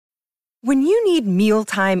When you need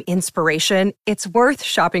mealtime inspiration, it's worth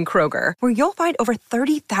shopping Kroger, where you'll find over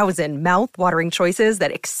 30,000 mouth-watering choices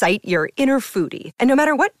that excite your inner foodie. And no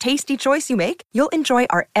matter what tasty choice you make, you'll enjoy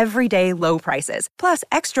our everyday low prices, plus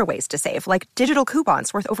extra ways to save, like digital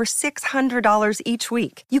coupons worth over $600 each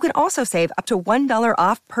week. You can also save up to $1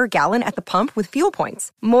 off per gallon at the pump with fuel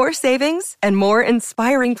points. More savings and more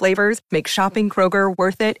inspiring flavors make shopping Kroger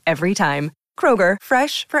worth it every time. Kroger,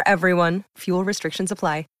 fresh for everyone. Fuel restrictions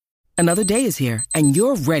apply. Another day is here, and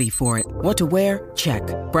you're ready for it. What to wear? Check.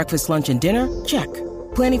 Breakfast, lunch, and dinner? Check.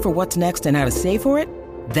 Planning for what's next and how to save for it?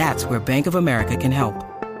 That's where Bank of America can help.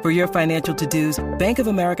 For your financial to-dos, Bank of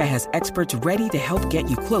America has experts ready to help get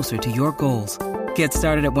you closer to your goals. Get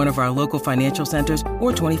started at one of our local financial centers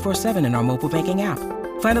or 24/7 in our mobile banking app.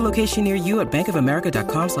 Find a location near you at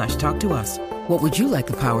bankofamerica.com/talktous. What would you like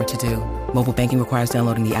the power to do? Mobile banking requires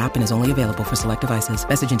downloading the app and is only available for select devices.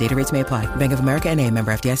 Message and data rates may apply. Bank of America N.A.,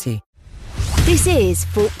 member FDIC. This is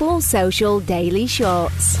Football Social Daily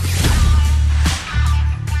Shots.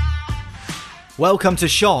 Welcome to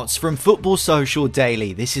Shots from Football Social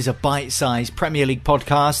Daily. This is a bite-sized Premier League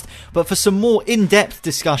podcast, but for some more in-depth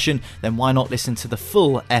discussion, then why not listen to the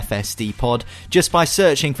full FSD pod just by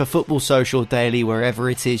searching for Football Social Daily wherever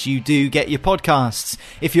it is you do get your podcasts.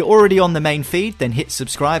 If you're already on the main feed, then hit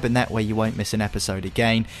subscribe and that way you won't miss an episode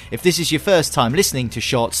again. If this is your first time listening to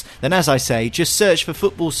Shots, then as I say, just search for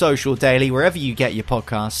Football Social Daily wherever you get your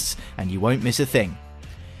podcasts and you won't miss a thing.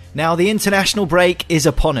 Now, the international break is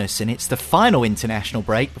upon us, and it's the final international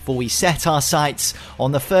break before we set our sights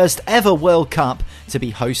on the first ever World Cup to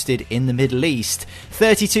be hosted in the Middle East.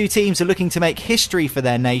 32 teams are looking to make history for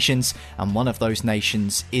their nations, and one of those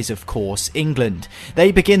nations is, of course, England.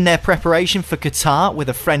 They begin their preparation for Qatar with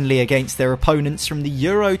a friendly against their opponents from the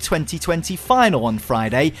Euro 2020 final on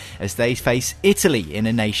Friday as they face Italy in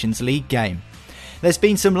a Nations League game. There's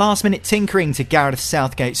been some last-minute tinkering to Gareth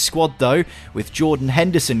Southgate's squad though, with Jordan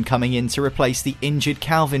Henderson coming in to replace the injured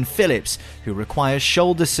Calvin Phillips, who requires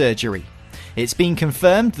shoulder surgery. It's been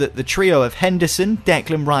confirmed that the trio of Henderson,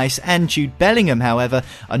 Declan Rice and Jude Bellingham, however,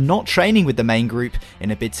 are not training with the main group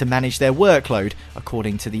in a bid to manage their workload,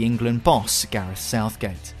 according to the England boss, Gareth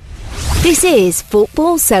Southgate. This is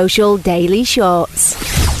Football Social Daily Shots.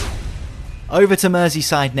 Over to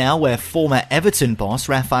Merseyside now, where former Everton boss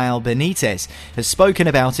Rafael Benitez has spoken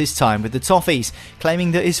about his time with the Toffees,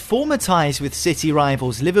 claiming that his former ties with City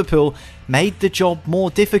rivals Liverpool made the job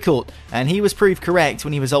more difficult, and he was proved correct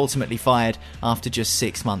when he was ultimately fired after just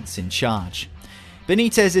 6 months in charge.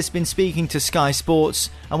 Benitez has been speaking to Sky Sports,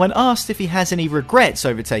 and when asked if he has any regrets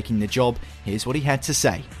over taking the job, here's what he had to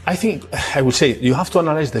say. I would say you have to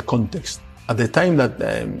analyze the context. At the time that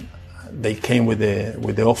they came with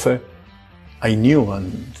the offer, I knew,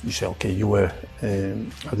 and you say, okay, you were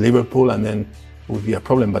at Liverpool and then it would be a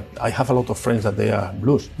problem, but I have a lot of friends that they are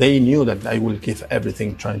Blues. They knew that I will give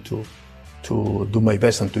everything trying to do my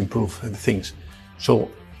best and to improve things.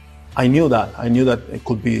 So I knew that it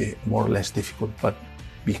could be more or less difficult, but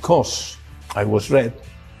because I was red,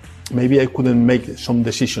 maybe I couldn't make some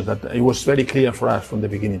decisions that it was very clear for us from the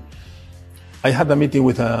beginning. I had a meeting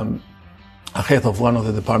with a head of one of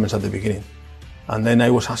the departments at the beginning, and then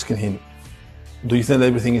I was asking him, do you think that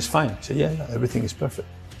everything is fine? He said, yeah, everything is perfect.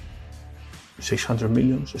 600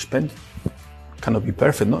 million spent cannot be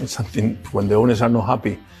perfect, no? It's something when the owners are not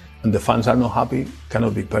happy and the fans are not happy,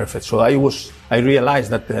 cannot be perfect. So I realized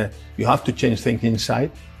that you have to change things inside,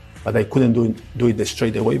 but I couldn't do it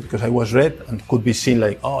straight away because I was red and could be seen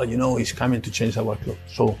like, oh, he's coming to change our club.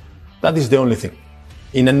 So that is the only thing.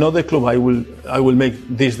 In another club, I will make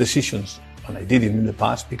these decisions, and I did it in the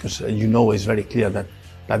past because it's very clear that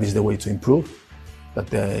that is the way to improve. But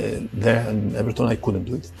there in Everton, I couldn't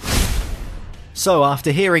do it. So,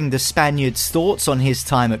 after hearing the Spaniard's thoughts on his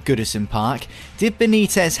time at Goodison Park, did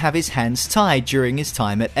Benitez have his hands tied during his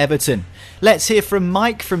time at Everton? Let's hear from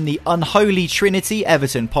Mike from the Unholy Trinity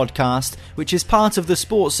Everton podcast, which is part of the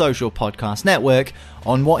Sports Social Podcast Network,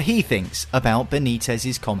 on what he thinks about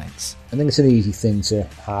Benitez's comments. I think it's an easy thing to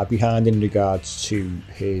hide behind in regards to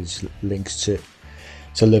his links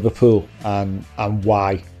to Liverpool and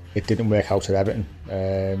why it didn't work out at Everton.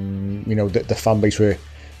 The fan base were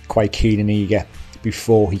quite keen and eager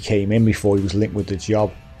before he came in, before he was linked with the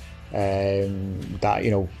job.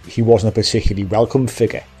 That he wasn't a particularly welcome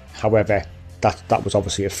figure. However, that was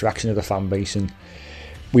obviously a fraction of the fan base, and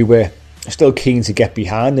we were still keen to get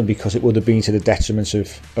behind him because it would have been to the detriment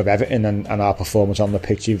of Everton and our performance on the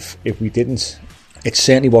pitch if we didn't. It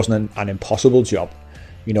certainly wasn't an impossible job.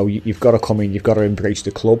 You've got to come in, you've got to embrace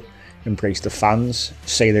the club, embrace the fans,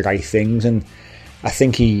 say the right things, and I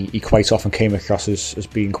think he quite often came across as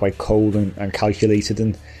being quite cold and calculated,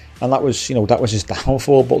 and that was his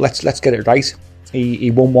downfall. But let's get it right.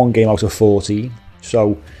 He won 1 game out of 14.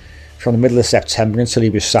 So from the middle of September until he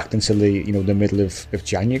was sacked until the middle of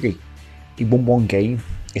January, he won 1 game.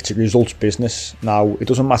 It's a results business. Now, it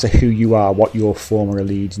doesn't matter who you are, what your former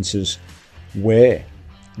allegiances were.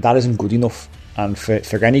 That isn't good enough. And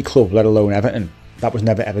for any club, let alone Everton, that was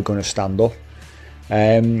never ever going to stand up.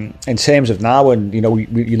 In terms of now, and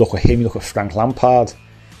you look at him, you look at Frank Lampard.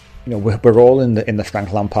 We're all in the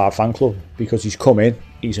Frank Lampard fan club because he's come in,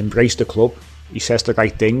 he's embraced the club, he says the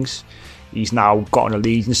right things, he's now got an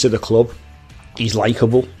allegiance to the club, he's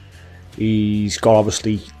likeable, he's got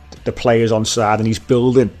obviously the players on side, and he's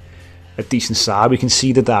building a decent side. We can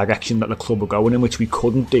see the direction that the club are going in, which we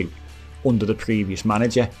couldn't do under the previous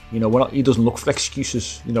manager. He doesn't look for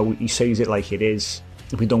excuses. He says it like it is.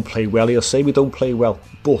 If we don't play well, he'll say we don't play well.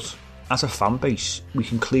 But as a fan base, we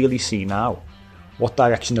can clearly see now what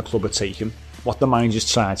direction the club are taking, what the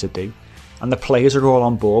manager's trying to do, and the players are all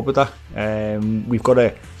on board with that. We've got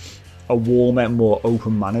a warmer, more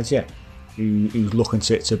open manager who's looking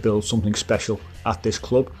to build something special at this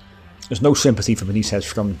club. There's no sympathy for Benitez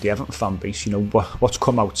from the Everton fan base. What's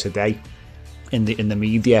come out today in the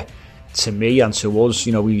media, to me and to us,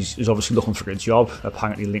 he's obviously looking for a job,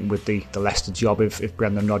 apparently linked with the Leicester job if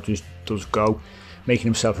Brendan Rodgers does go, making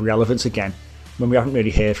himself relevant again, when we haven't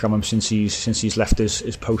really heard from him since he's left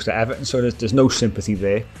his post at Everton. So there's no sympathy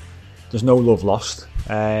there, there's no love lost,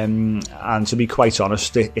 and to be quite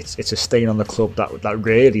honest, it's a stain on the club that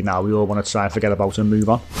really now we all want to try and forget about and move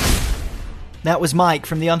on. That was Mike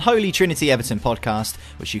from the Unholy Trinity Everton podcast,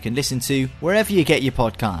 which you can listen to wherever you get your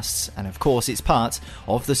podcasts. And of course, it's part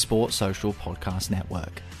of the Sports Social Podcast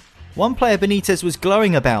Network. One player Benitez was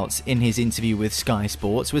glowing about in his interview with Sky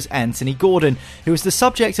Sports was Anthony Gordon, who was the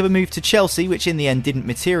subject of a move to Chelsea, which in the end didn't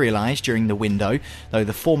materialise during the window, though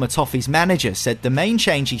the former Toffees manager said the main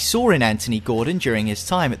change he saw in Anthony Gordon during his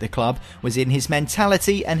time at the club was in his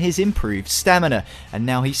mentality and his improved stamina, and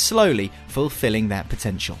now he's slowly fulfilling that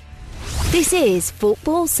potential. This is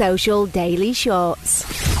Football Social Daily Shots.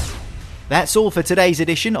 That's all for today's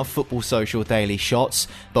edition of Football Social Daily Shots,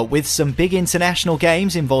 but with some big international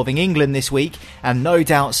games involving England this week, and no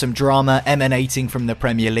doubt some drama emanating from the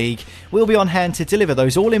Premier League, we'll be on hand to deliver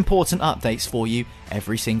those all-important updates for you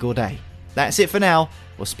every single day. That's it for now.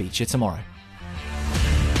 We'll speak to you tomorrow.